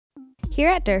Here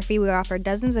at Durfee, we offer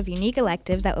dozens of unique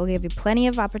electives that will give you plenty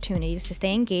of opportunities to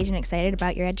stay engaged and excited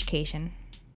about your education.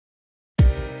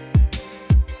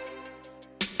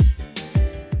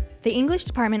 The English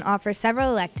department offers several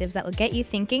electives that will get you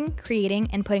thinking, creating,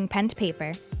 and putting pen to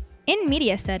paper. In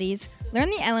Media Studies, learn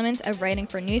the elements of writing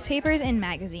for newspapers and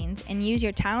magazines and use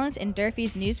your talents in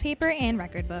Durfee's newspaper and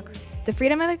record book. The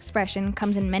freedom of expression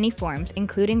comes in many forms,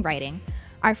 including writing.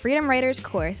 Our Freedom Writers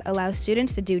course allows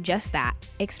students to do just that,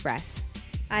 express.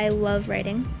 I love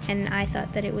writing, and I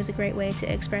thought that it was a great way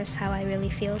to express how I really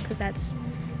feel, because that's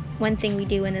one thing we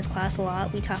do in this class a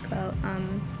lot. We talk about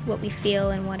what we feel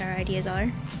and what our ideas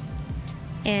are.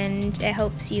 And it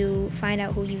helps you find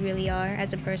out who you really are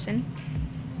as a person.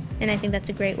 And I think that's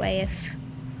a great way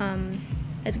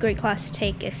it's a great class to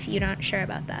take if you're not sure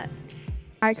about that.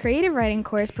 Our creative writing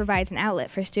course provides an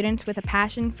outlet for students with a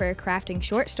passion for crafting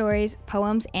short stories,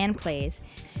 poems, and plays.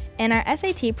 And our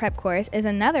SAT prep course is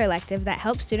another elective that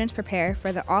helps students prepare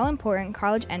for the all-important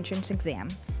college entrance exam.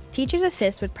 Teachers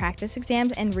assist with practice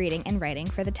exams and reading and writing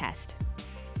for the test.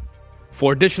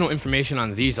 For additional information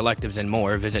on these electives and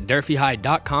more, visit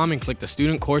durfeehigh.com and click the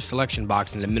student course selection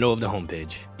box in the middle of the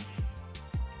homepage.